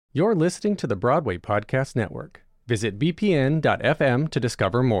You're listening to the Broadway Podcast Network. Visit bpn.fm to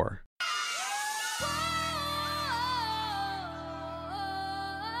discover more.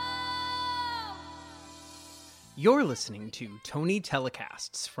 You're listening to Tony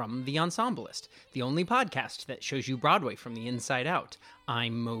Telecasts from The Ensemblist, the only podcast that shows you Broadway from the inside out.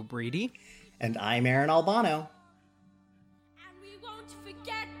 I'm Mo Brady. And I'm Aaron Albano. And we won't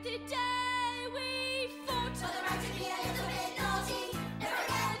forget the day we fought for the right to be a little bit naughty. Never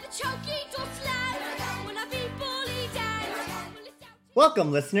again. The choky door slam. Never again. When I be bullied down. Never again.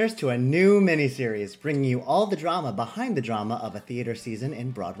 Welcome, listeners, to a new miniseries bringing you all the drama behind the drama of a theater season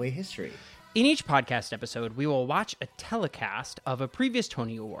in Broadway history. In each podcast episode, we will watch a telecast of a previous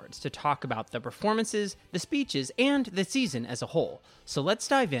Tony Awards to talk about the performances, the speeches, and the season as a whole. So let's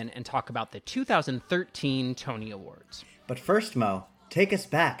dive in and talk about the 2013 Tony Awards. But first, Mo, take us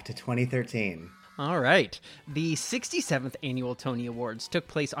back to 2013. All right. The 67th Annual Tony Awards took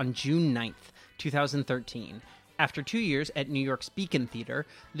place on June 9th, 2013. After 2 years at New York's Beacon Theater,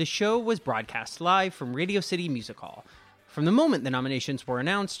 the show was broadcast live from Radio City Music Hall. From the moment the nominations were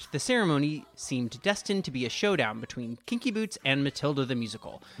announced, the ceremony seemed destined to be a showdown between Kinky Boots and Matilda the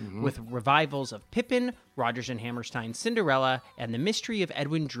Musical, with revivals of Pippin, Rodgers and Hammerstein's Cinderella, and The Mystery of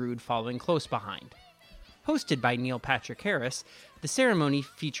Edwin Drood following close behind. Hosted by Neil Patrick Harris, the ceremony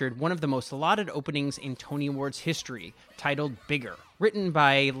featured one of the most lauded openings in Tony Awards history, titled Bigger. Written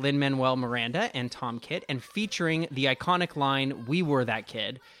by Lin-Manuel Miranda and Tom Kitt, and featuring the iconic line, "We were that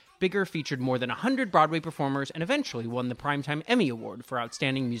kid," Bigger featured more than 100 Broadway performers and eventually won the Primetime Emmy Award for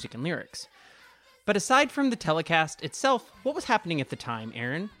Outstanding Music and Lyrics. But aside from the telecast itself, what was happening at the time,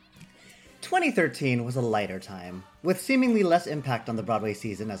 Aaron? 2013 was a lighter time, with seemingly less impact on the Broadway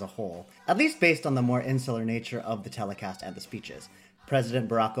season as a whole, at least based on the more insular nature of the telecast and the speeches. President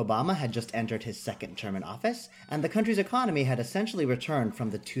Barack Obama had just entered his second term in office, and the country's economy had essentially returned from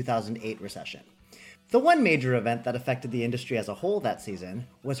the 2008 recession. The one major event that affected the industry as a whole that season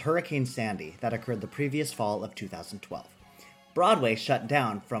was Hurricane Sandy that occurred the previous fall of 2012. Broadway shut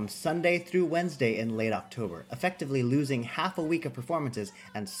down from Sunday through Wednesday in late October, effectively losing half a week of performances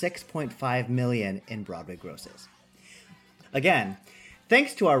and $6.5 million in Broadway grosses. Again,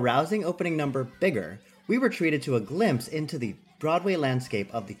 thanks to our rousing opening number Bigger, we were treated to a glimpse into the Broadway landscape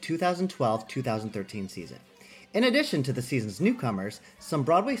of the 2012-2013 season. In addition to the season's newcomers, some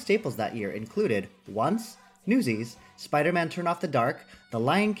Broadway staples that year included Once, Newsies, Spider-Man Turn Off the Dark, The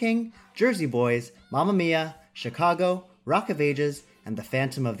Lion King, Jersey Boys, Mamma Mia, Chicago, Rock of Ages, and The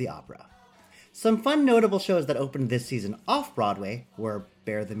Phantom of the Opera. Some fun notable shows that opened this season off-Broadway were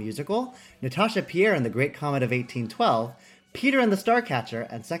Bear the Musical, Natasha Pierre and the Great Comet of 1812, Peter and the Starcatcher,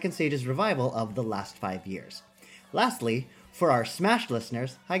 and Second Stage's revival of The Last 5 Years. Lastly, for our Smash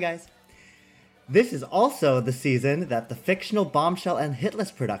listeners, hi guys! This is also the season that the fictional Bombshell and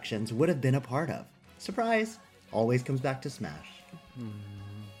Hitless productions would have been a part of. Surprise! Always comes back to Smash.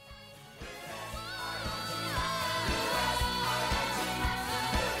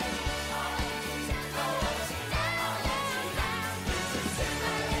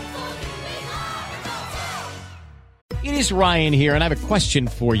 It is Ryan here, and I have a question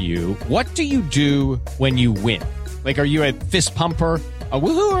for you. What do you do when you win? Like, are you a fist pumper, a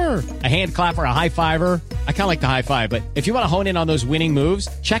woohooer, a hand clapper, a high fiver? I kind of like the high five, but if you want to hone in on those winning moves,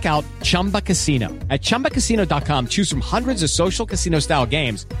 check out Chumba Casino. At ChumbaCasino.com, choose from hundreds of social casino-style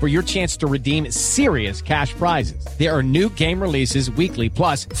games for your chance to redeem serious cash prizes. There are new game releases weekly,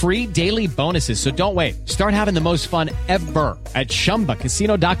 plus free daily bonuses, so don't wait. Start having the most fun ever at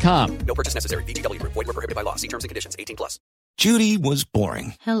ChumbaCasino.com. No purchase necessary. VGW Group. Void where prohibited by law. See terms and conditions. 18+. Judy was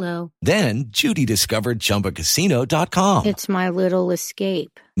boring. Hello. Then Judy discovered ChumbaCasino.com. It's my little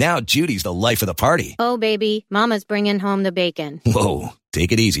escape. Now Judy's the life of the party. Oh, baby, mama's bringing home the bacon. Whoa,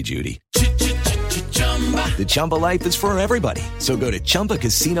 take it easy, Judy. The Chumba life is for everybody. So go to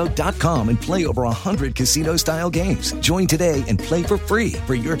ChumbaCasino.com and play over 100 casino-style games. Join today and play for free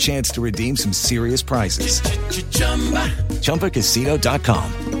for your chance to redeem some serious prizes.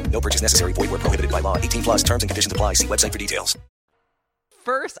 ChumbaCasino.com. No purchase necessary. Void where prohibited by law. 18+. Terms and conditions apply. See website for details.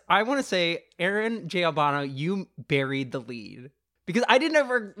 First, I want to say, Aaron J. Albano, you buried the lead. Because I didn't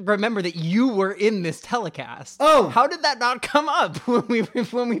ever remember that you were in this telecast. Oh! How did that not come up when we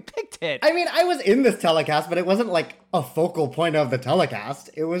picked it? I mean, I was in this telecast, but it wasn't like a focal point of the telecast.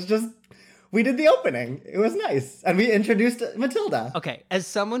 It was just, we did the opening. It was nice. And we introduced Matilda. Okay, as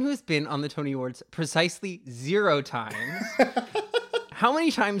someone who's been on the Tony Awards precisely 0 times, how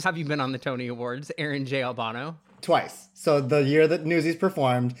many times have you been on the Tony Awards, Aaron J. Albano? Twice. So the year that Newsies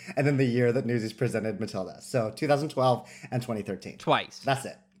performed, and then the year that Newsies presented Matilda. So 2012 and 2013. Twice. That's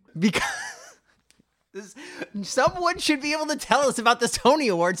it. Because Someone should be able to tell us about the Tony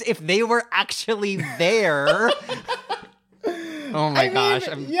Awards if they were actually there. Oh my gosh.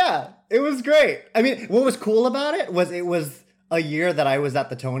 Yeah, it was great. I mean, what was cool about it was a year that I was at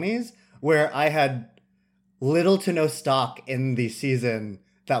the Tonys where I had little to no stock in the season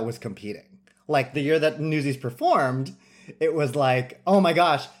that was competing. Like the year that Newsies performed, it was like, oh my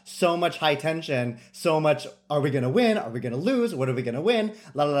gosh, so much high tension, so much, are we going to win? Are we going to lose? What are we going to win?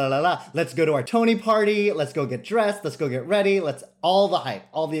 La la la la. Let's go to our Tony party. Let's go get dressed. Let's go get ready. All the hype,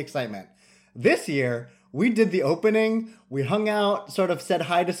 all the excitement. This year, we did the opening, we hung out, sort of said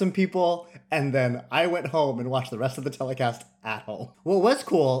hi to some people, and then I went home and watched the rest of the telecast at home. What was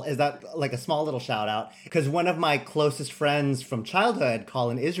cool is that, like a small little shout out, because one of my closest friends from childhood,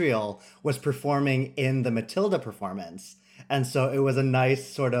 Colin Israel, was performing in the Matilda performance. And so it was a nice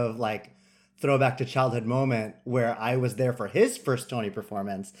sort of like throwback to childhood moment where I was there for his first Tony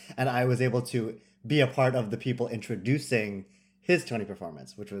performance, and I was able to be a part of the people introducing his Tony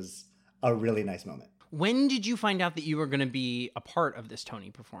performance, which was a really nice moment. When did you find out that you were going to be a part of this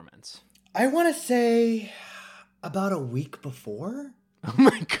Tony performance? I want to say about a week before. Oh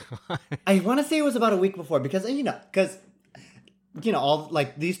my God. I want to say it was about a week before because all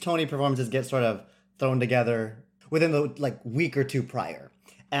like these Tony performances get sort of thrown together within the like week or two prior.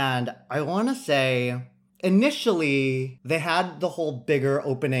 And I want to say initially they had the whole bigger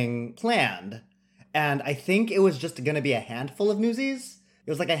opening planned. And I think it was just going to be a handful of Newsies. It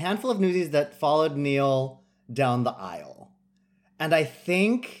was like a handful of Newsies that followed Neil down the aisle. And I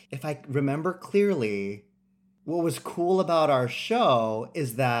think, if I remember clearly, what was cool about our show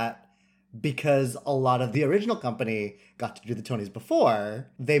is that because a lot of the original company got to do the Tonys before,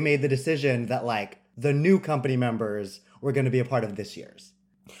 they made the decision that like the new company members were going to be a part of this year's.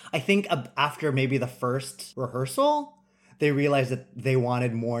 I think after maybe the first rehearsal, they realized that they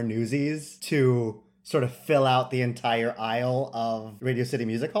wanted more Newsies to sort of fill out the entire aisle of Radio City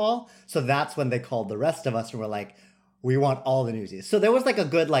Music Hall. So that's when they called the rest of us and were like, we want all the Newsies. So there was like a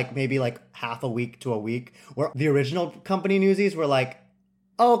good, like maybe like half a week to a week where the original company Newsies were like,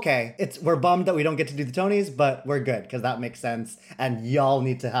 oh, okay, we're bummed that we don't get to do the Tonys, but we're good because that makes sense. And y'all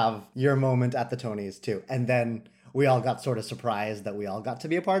need to have your moment at the Tonys too. And then we all got sort of surprised that we all got to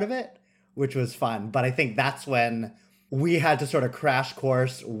be a part of it, which was fun. But I think that's when we had to sort of crash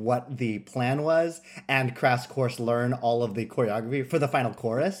course what the plan was and crash course learn all of the choreography for the final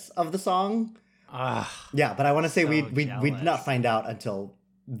chorus of the song. Yeah, but I want to say we did not find out until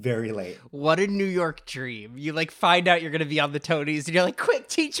very late. What a New York dream. You like find out you're going to be on the Tonys and you're like, quick,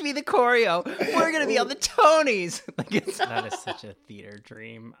 teach me the choreo. We're going to be on the Tonys. That is such a theater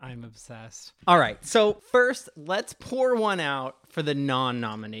dream. I'm obsessed. All right. So first, let's pour one out for the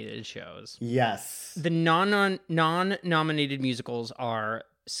non-nominated shows. Yes. The non-nominated musicals are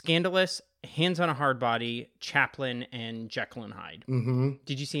Scandalous, Hands on a Hard Body, Chaplin, and Jekyll and Hyde. Mm-hmm.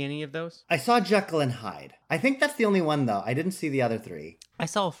 Did you see any of those? I saw Jekyll and Hyde. I think that's the only one, though. I didn't see the other three. I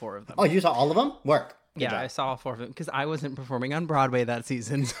saw 4 of them. Oh, you saw all of them? Work. Good job. I saw all 4 of them because I wasn't performing on Broadway that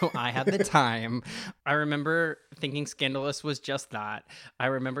season, so I had the time. I remember thinking Scandalous was just that. I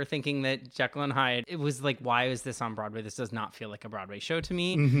remember thinking that Jekyll and Hyde, it was like, why is this on Broadway? This does not feel like a Broadway show to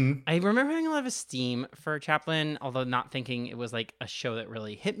me. Mm-hmm. I remember having a lot of esteem for Chaplin, although not thinking it was like a show that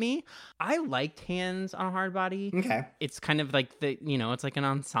really hit me. I liked Hands on a Hard Body. Okay. It's kind of like it's like an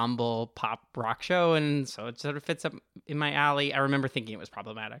ensemble pop rock show, and so it sort of fits up in my alley. I remember thinking it was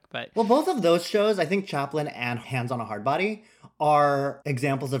problematic, but... Well, both of those shows, I think Chaplin and Hands on a Hard Body, are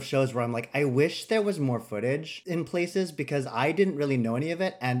examples of shows where I'm like, I wish there was more footage in places because I didn't really know any of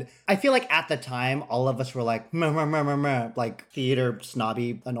it. And I feel like at the time, all of us were like, meh, meh, meh, meh, meh, like theater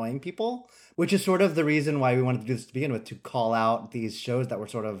snobby, annoying people, which is sort of the reason why we wanted to do this to begin with, to call out these shows that were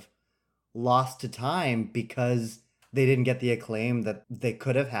sort of lost to time because they didn't get the acclaim that they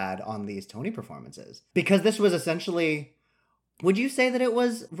could have had on these Tony performances. Because this was essentially... Would you say that it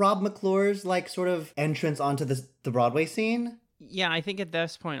was Rob McClure's like sort of entrance onto the Broadway scene? Yeah, I think at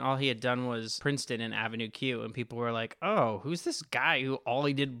this point, all he had done was Princeton and Avenue Q, and people were like, oh, who's this guy who all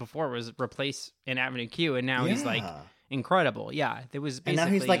he did before was replace an Avenue Q, and now he's like incredible. Yeah, it was basically...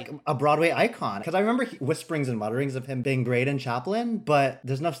 And now he's like a Broadway icon. Because I remember whisperings and mutterings of him being great in Chaplin, but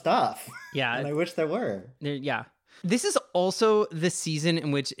there's no stuff. Yeah. And I wish there were. Yeah. This is also the season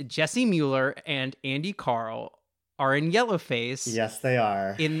in which Jesse Mueller and Andy Karl are in Yellowface. Yes, they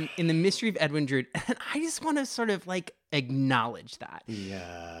are. In The Mystery of Edwin Drood. And I just want to sort of like acknowledge that.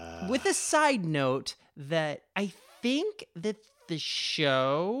 Yeah. With a side note that I think that the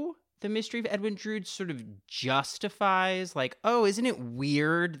show The Mystery of Edwin Drood sort of justifies, like, oh, isn't it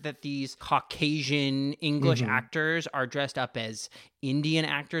weird that these Caucasian English actors are dressed up as Indian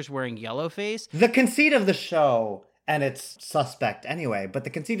actors wearing yellowface? The conceit of the show, and it's suspect anyway, but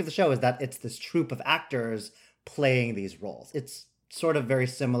the conceit of the show is that it's this troupe of actors playing these roles. It's sort of very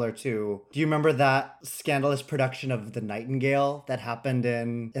similar to, do you remember that scandalous production of The Nightingale that happened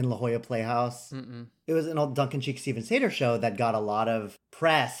in La Jolla Playhouse? Mm-mm. It was an old Duncan Cheek Steven Sater show that got a lot of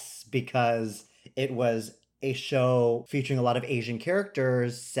press because it was a show featuring a lot of Asian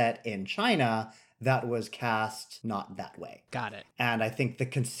characters set in China that was cast not that way. Got it. And I think the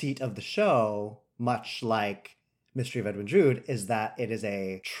conceit of the show, much like Mystery of Edwin Drood, is that it is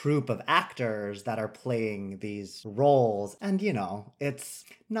a troupe of actors that are playing these roles. And, you know, it's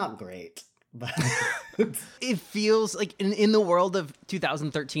not great. But it feels like in the world of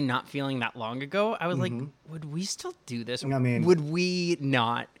 2013 not feeling that long ago, I was like, would we still do this? I mean, would we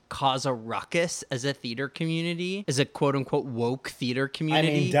not cause a ruckus as a theater community, as a quote unquote woke theater community?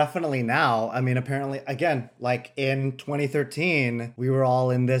 I mean, definitely now. I mean, apparently, again, like in 2013, we were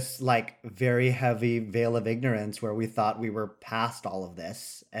all in this like very heavy veil of ignorance where we thought we were past all of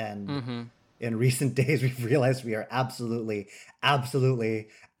this. And in recent days, we've realized we are absolutely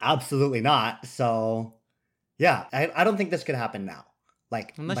not. So yeah, I don't think this could happen now.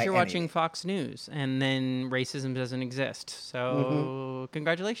 Like, unless you're watching Fox News, and then racism doesn't exist. So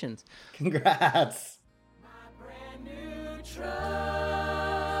congratulations. Congrats. My brand new truck.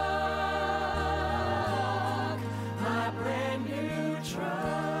 My brand new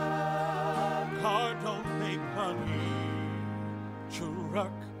truck. Car don't make money.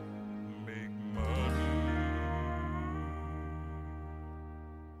 Truck make money.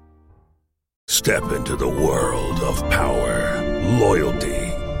 Step into the world of power, loyalty,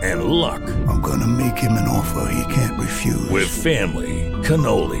 and luck. I'm gonna make him an offer he can't refuse. With family,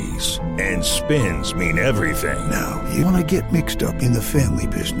 cannolis, and spins mean everything. Now, you wanna get mixed up in the family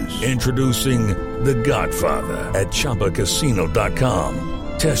business. Introducing The Godfather at ChumbaCasino.com.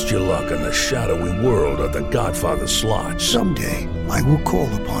 Test your luck in the shadowy world of The Godfather slot. Someday, I will call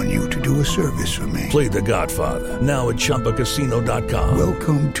upon you to do a service for me. Play The Godfather now at ChumbaCasino.com.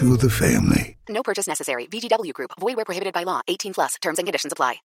 Welcome to the family. No purchase necessary. VGW Group. Void where prohibited by law. 18+. Terms and conditions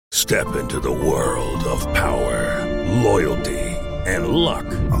apply. Step into the world of power, loyalty, and luck.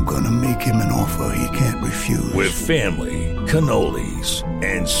 I'm gonna make him an offer he can't refuse. With family, cannolis,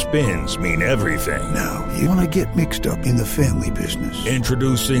 and spins mean everything. Now, you wanna get mixed up in the family business.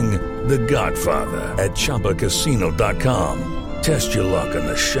 Introducing The Godfather at ChumbaCasino.com. Test your luck in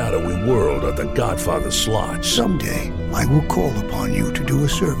the shadowy world of The Godfather slot. Someday, I will call upon you to do a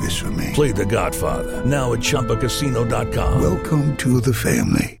service for me. Play The Godfather now at ChumbaCasino.com. Welcome to the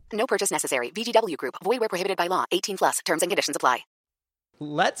family. No purchase necessary. VGW Group. Void where prohibited by law. 18+. Terms and conditions apply.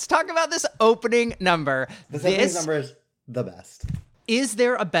 Let's talk about this opening number. This opening number is the best. Is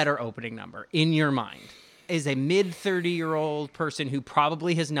there a better opening number in your mind? Is a mid-30-year-old person who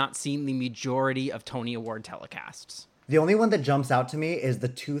probably has not seen the majority of Tony Award telecasts. The only one that jumps out to me is the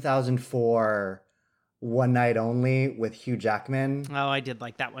 2004 One Night Only with Hugh Jackman. Oh, I did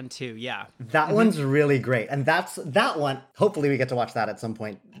like that one too, yeah. That one's really great. And that one, hopefully we get to watch that at some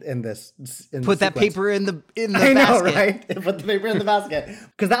point in this Put that paper in the basket. I know, right? Put the paper in the basket.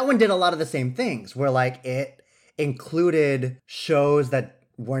 Because that one did a lot of the same things, where like it included shows that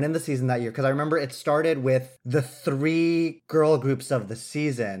weren't in the season that year. Because I remember it started with the 3 girl groups of the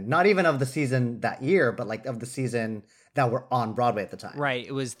season. Not even of the season that year, but like of the season that were on Broadway at the time. Right.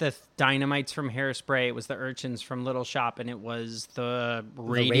 It was the Dynamites from Hairspray. It was the Urchins from Little Shop. And it was the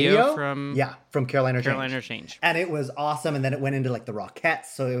radio from... Yeah, from Carolina Change. And it was awesome. And then it went into like the Rockettes.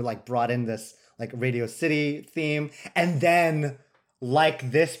 So it like brought in this like Radio City theme. And then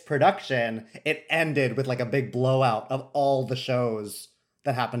like this production, it ended with like a big blowout of all the shows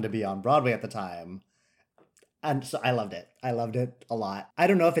that happened to be on Broadway at the time. And so I loved it. I loved it a lot. I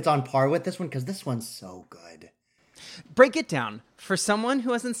don't know if it's on par with this one because this one's so good. Break it down. For someone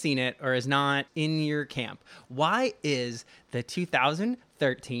who hasn't seen it or is not in your camp, why is the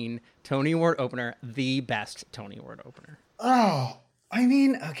 2013 Tony Award opener the best Tony Award opener? Oh, I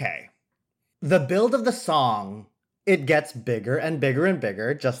mean, okay. The build of the song, it gets bigger and bigger and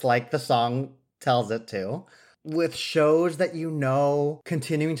bigger, just like the song tells it to, with shows that you know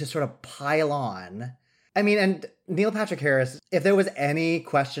continuing to sort of pile on. I mean, and Neil Patrick Harris, if there was any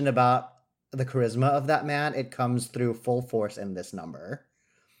question about the charisma of that man, it comes through full force in this number.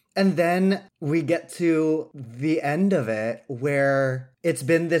 And then we get to the end of it where it's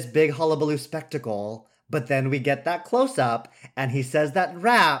been this big hullabaloo spectacle, but then we get that close-up and he says that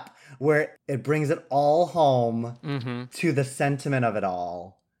rap where it brings it all home to the sentiment of it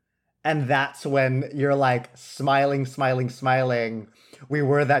all. And that's when you're like smiling. We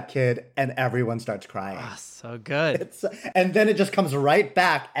were that kid, and everyone starts crying. Ah, so good. And then it just comes right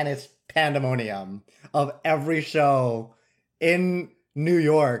back, and it's pandemonium of every show in New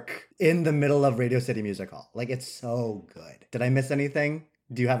York in the middle of Radio City Music Hall. Like, it's so good. Did I miss anything?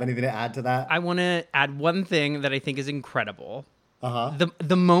 Do you have anything to add to that? I want to add one thing that I think is incredible. Uh-huh.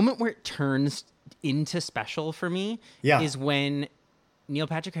 The moment where it turns into special for me is when Neil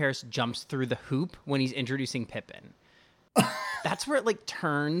Patrick Harris jumps through the hoop when he's introducing Pippin. That's where it like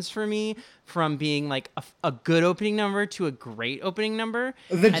turns for me from being like a good opening number to a great opening number.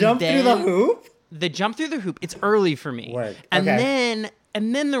 The jump through the hoop? The jump through the hoop. It's early for me. Word. And Okay.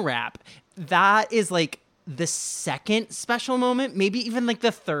 then the rap. That is like the second special moment, maybe even like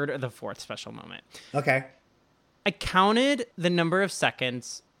the third or the fourth special moment. Okay. I counted the number of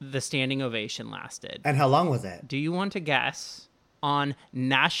seconds the standing ovation lasted. And how long was it? Do you want to guess? On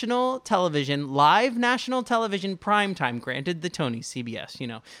national television, live national television primetime, granted the Tony CBS, you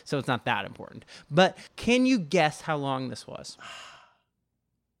know, so it's not that important. But can you guess how long this was?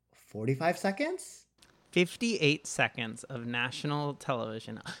 45 seconds? 58 seconds of national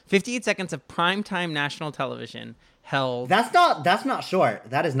television. 58 seconds of primetime national television held. That's not short.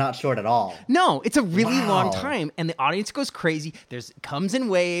 That is not short at all. No, it's a really long Wow. time, and the audience goes crazy. Comes in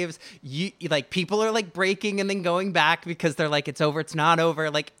waves. You like people are like breaking and then going back because they're like, it's over, it's not over.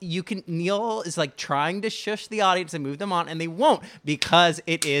 Like Neil is like trying to shush the audience and move them on, and they won't because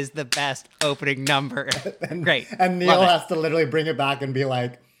it is the best opening number. Great. And Neil Love it. has to literally bring it back and be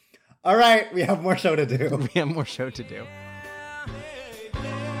like, all right, we have more show to do. We have more show to do.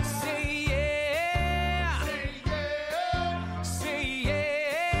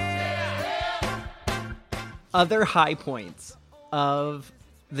 Other high points of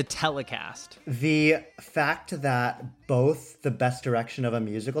the telecast. The fact that both the best direction of a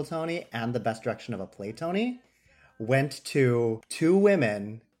musical Tony and the best direction of a play Tony went to two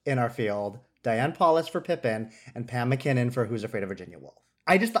women in our field, Diane Paulus for Pippin and Pam McKinnon for Who's Afraid of Virginia Woolf.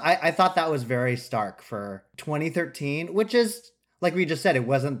 I thought that was very stark for 2013, which is, like we just said, it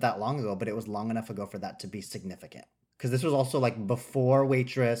wasn't that long ago, but it was long enough ago for that to be significant. Because this was also like before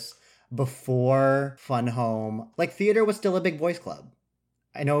Waitress, before Fun Home. Like, theater was still a big boys club.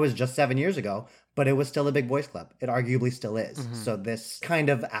 I know it was just 7 years ago, but it was still a big boys club. It arguably still is. Mm-hmm. So this kind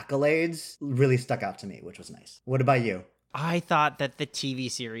of accolades really stuck out to me, which was nice. What about you? I thought that the TV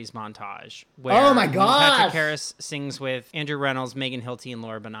series montage, where Oh my Neil gosh! Patrick Harris sings with Andrew Reynolds, Megan Hilty, and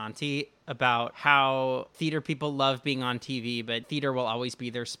Laura Benanti about how theater people love being on TV, but theater will always be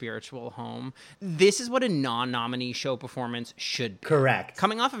their spiritual home. This is what a non-nominee show performance should be. Correct.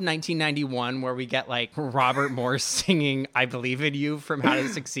 Coming off of 1991, where we get like Robert Morse singing I Believe in You from How to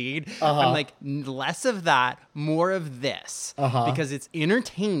Succeed, I'm like, less of that, more of this. Because it's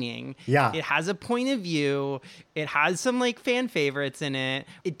entertaining. Yeah. It has a point of view. It has some like fan favorites in it.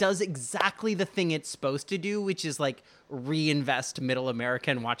 It does exactly the thing it's supposed to do, which is like reinvest middle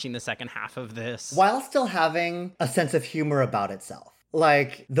America in watching the second half of this. While still having a sense of humor about itself.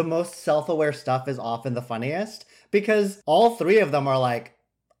 Like, the most self-aware stuff is often the funniest, because all three of them are like,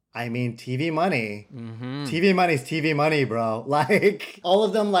 I mean, TV money. Mm-hmm. TV money's TV money, bro. Like, all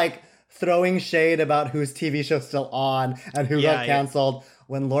of them, like, throwing shade about whose TV show's still on and who got canceled.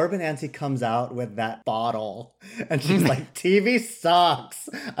 When Laura Benanti comes out with that bottle and she's like, TV sucks.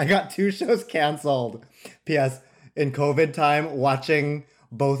 I got 2 shows canceled. P.S. In COVID time, watching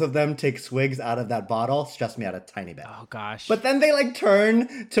both of them take swigs out of that bottle stressed me out a tiny bit. Oh gosh. But then they like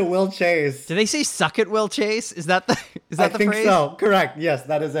turn to Will Chase. Did they say "suck it, Will Chase"? Is that the I the think phrase? so. Correct. Yes,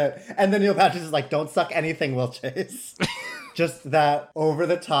 that is it. And then Neil Patrick is like, "Don't suck anything, Will Chase." Just that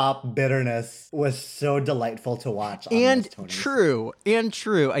over-the-top bitterness was so delightful to watch. On And those Tonys.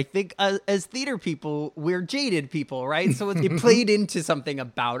 true. I think as theater people, we're jaded people, right? So it played into something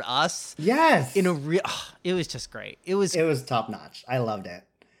about us. Yes. In a real, it was just great. It was top-notch. I loved it.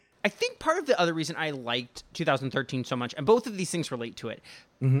 I think part of the other reason I liked 2013 so much, and both of these things relate to it,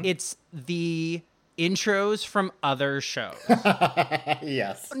 it's the intros from other shows.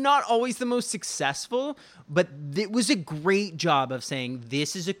 Yes. Not always the most successful, but it was a great job of saying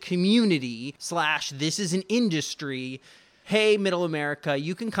this is a community / this is an industry. Hey, Middle America,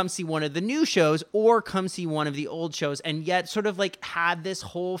 you can come see one of the new shows or come see one of the old shows, and yet sort of like had this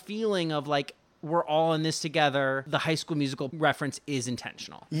whole feeling of like, we're all in this together. The High School Musical reference is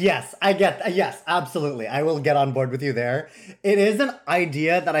intentional. Yes, I get that. Yes, absolutely. I will get on board with you there. It is an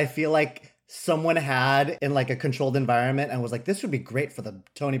idea that I feel like someone had in like a controlled environment and was like, this would be great for the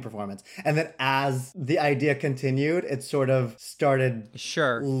Tony performance. And then as the idea continued, it sort of started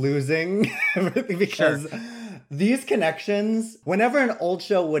losing everything because These connections, whenever an old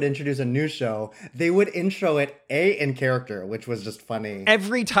show would introduce a new show, they would intro it in character, which was just funny.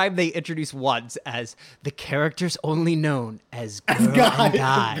 Every time they introduce Wuds as the characters only known as Girl and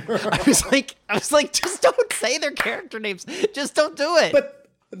Guy. I was like, just don't say their character names. Just don't do it. But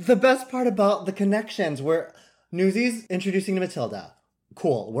the best part about the connections were Newsies introducing Matilda.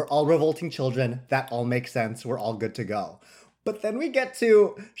 Cool. We're all revolting children. That all makes sense. We're all good to go. But then we get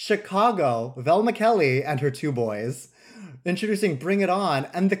to Chicago, Velma Kelly and her two boys, introducing Bring It On,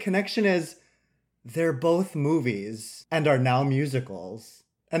 and the connection is they're both movies and are now musicals.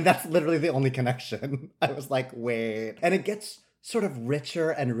 And that's literally the only connection. I was like, wait. And it gets sort of richer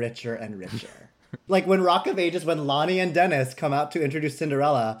and richer and richer. Like when Rock of Ages, when Lonnie and Dennis come out to introduce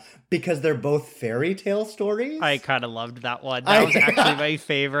Cinderella because they're both fairy tale stories. I kind of loved that one. That was actually my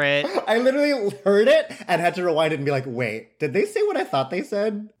favorite. I literally heard it and had to rewind it and be like, wait, did they say what I thought they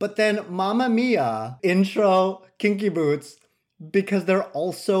said? But then Mamma Mia intro Kinky Boots because they're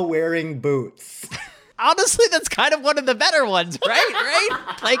also wearing boots. Honestly, that's kind of one of the better ones, right?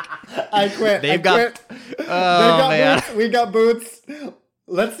 Like, I quit. They've got boots. We got boots.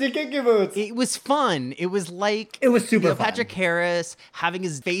 Let's see Kinky Boots. It was fun. It was like... It was super Neil fun. Patrick Harris having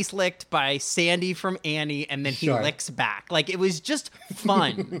his face licked by Sandy from Annie, and then he licks back. Like, it was just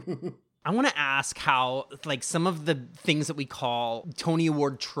fun. I want to ask how, like, some of the things that we call Tony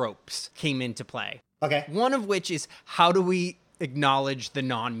Award tropes came into play. Okay. One of which is, how do we acknowledge the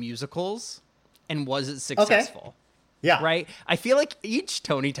non-musicals? And was it successful? Okay. Yeah. Right? I feel like each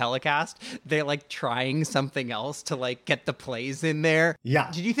Tony telecast, they're like trying something else to like get the plays in there.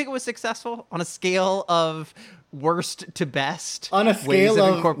 Yeah. Did you think it was successful on a scale of worst to best? On a scale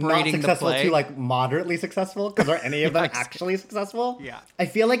of incorporating not successful the play? to like moderately successful? Because are any of them actually successful? Yeah. I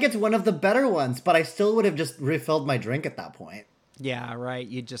feel like it's one of the better ones, but I still would have just refilled my drink at that point. Yeah, right.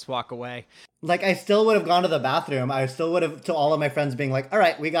 You'd just walk away. Like, I still would have gone to the bathroom. I still would have, to all of my friends being like, all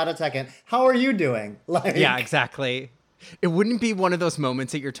right, we got a second. How are you doing? Like, yeah, exactly. It wouldn't be one of those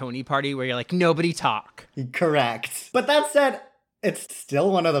moments at your Tony party where you're like, nobody talk. Correct. But that said, it's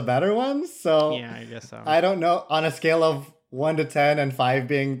still one of the better ones. So yeah, I guess so. I don't know. On a scale of 1 to 10 and 5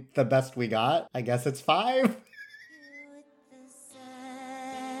 being the best we got, I guess it's 5.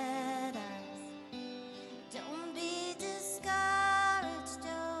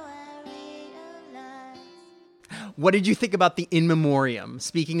 What did you think about the In Memoriam?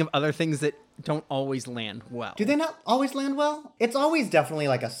 Speaking of other things that don't always land well. Do they not always land well? It's always definitely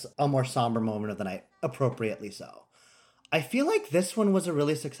like a more somber moment of the night, appropriately so. I feel like this one was a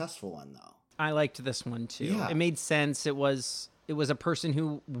really successful one, though. I liked this one, too. Yeah. It made sense. It was a person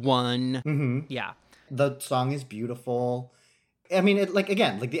who won. Mm-hmm. Yeah. The song is beautiful. I mean,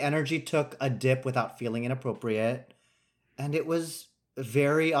 the energy took a dip without feeling inappropriate. And it was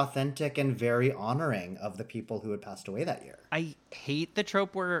very authentic and very honoring of the people who had passed away that year. I hate the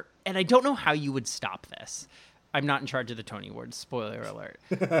trope where, and I don't know how you would stop this. I'm not in charge of the Tony Awards, spoiler alert.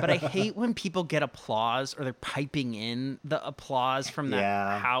 But I hate when people get applause or they're piping in the applause from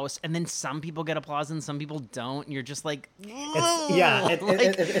that house, and then some people get applause and some people don't, and you're just like,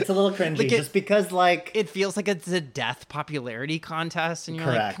 it's a little cringy, just because like it feels like it's a death popularity contest, and you're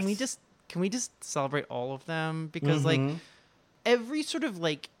correct. like, can we just celebrate all of them? Because like every sort of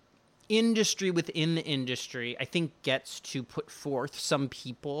like industry within the industry, I think, gets to put forth some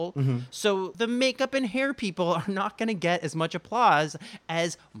people. So the makeup and hair people are not going to get as much applause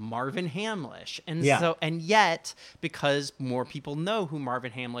as Marvin Hamlish. And and yet, because more people know who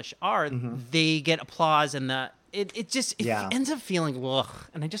Marvin Hamlish are, they get applause, and it ends up feeling ugh.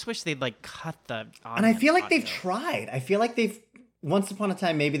 And I just wish they'd like cut the audience. And I feel like they've tried. I feel like they've once upon a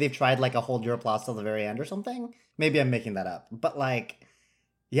time, maybe they've tried like a hold your applause till the very end or something. Maybe I'm making that up. But like,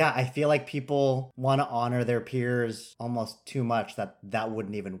 yeah, I feel like people want to honor their peers almost too much that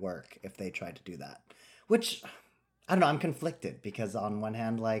wouldn't even work if they tried to do that. Which, I don't know, I'm conflicted because on one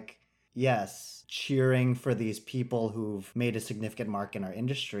hand, like, yes, cheering for these people who've made a significant mark in our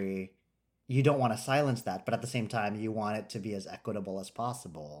industry, you don't want to silence that. But at the same time, you want it to be as equitable as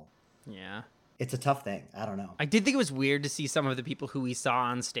possible. Yeah. It's a tough thing. I don't know. I did think it was weird to see some of the people who we saw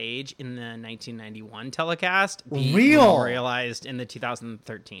on stage in the 1991 telecast be memorialized in the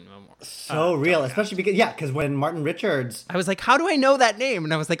 2013 memorial. So real, telecast. Especially because when Martin Richards... I was like, how do I know that name?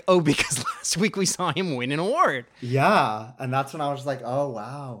 And I was like, oh, because last week we saw him win an award. Yeah, and that's when I was like, oh,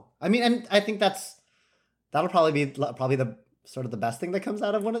 wow. I mean, and I think that'll probably be the sort of the best thing that comes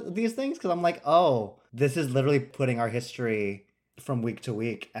out of one of these things, because I'm like, oh, this is literally putting our history from week to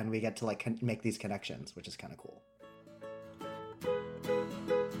week, and we get to like make these connections, which is kind of cool.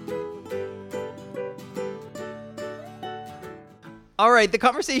 All right, the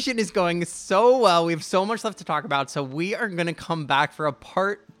conversation is going so well. We have so much left to talk about, so we are going to come back for a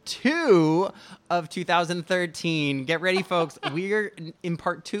part 2 of 2013. Get ready, folks. We're in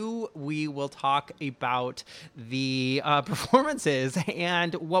part 2. We will talk about the performances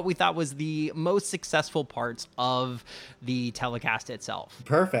and what we thought was the most successful parts of the telecast itself.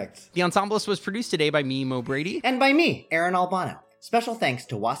 Perfect. The Ensemblist was produced today by me, Mo Brady. And by me, Aaron Albano. Special thanks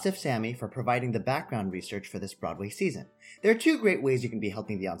to Wasif Sami for providing the background research for this Broadway season. There are 2 great ways you can be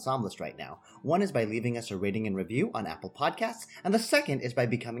helping The Ensemblist right now. One is by leaving us a rating and review on Apple Podcasts, and the second is by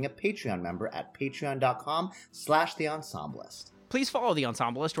becoming a Patreon member at patreon.com/The Ensemblist. Please follow The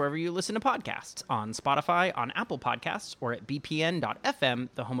Ensemblist wherever you listen to podcasts, on Spotify, on Apple Podcasts, or at bpn.fm,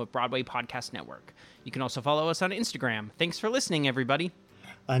 the home of Broadway Podcast Network. You can also follow us on Instagram. Thanks for listening, everybody.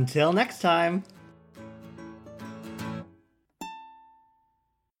 Until next time.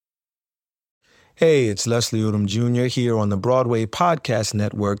 Hey, it's Leslie Odom Jr. here on the Broadway Podcast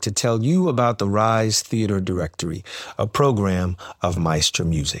Network to tell you about the Rise Theater Directory, a program of Maestro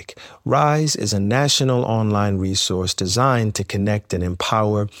Music. Rise is a national online resource designed to connect and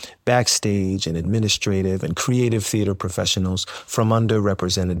empower backstage and administrative and creative theater professionals from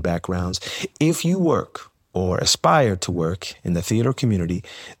underrepresented backgrounds. If you work or aspire to work in the theater community,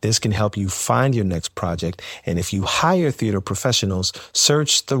 this can help you find your next project. And if you hire theater professionals,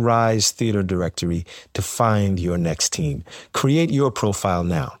 search the Rise Theater Directory to find your next team. Create your profile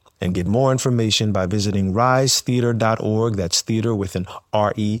now and get more information by visiting risetheater.org. That's theater with an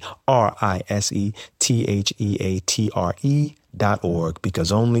RERISETHEATRE.org,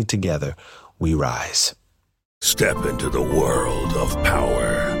 because only together we rise. Step into the world of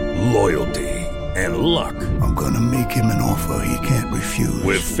power, loyalty, and luck. I'm gonna make him an offer he can't refuse.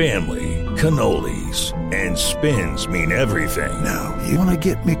 With family, cannolis, and spins mean everything. Now, you wanna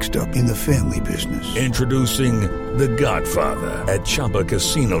get mixed up in the family business. Introducing The Godfather at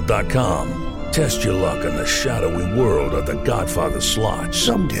ChumbaCasino.com. Test your luck in the shadowy world of The Godfather slot.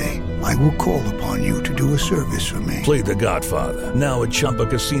 Someday, I will call upon you to do a service for me. Play The Godfather now at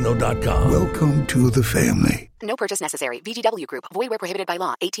ChumbaCasino.com. Welcome to the family. No purchase necessary. VGW Group. Void where prohibited by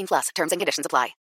law. 18+. Terms and conditions apply.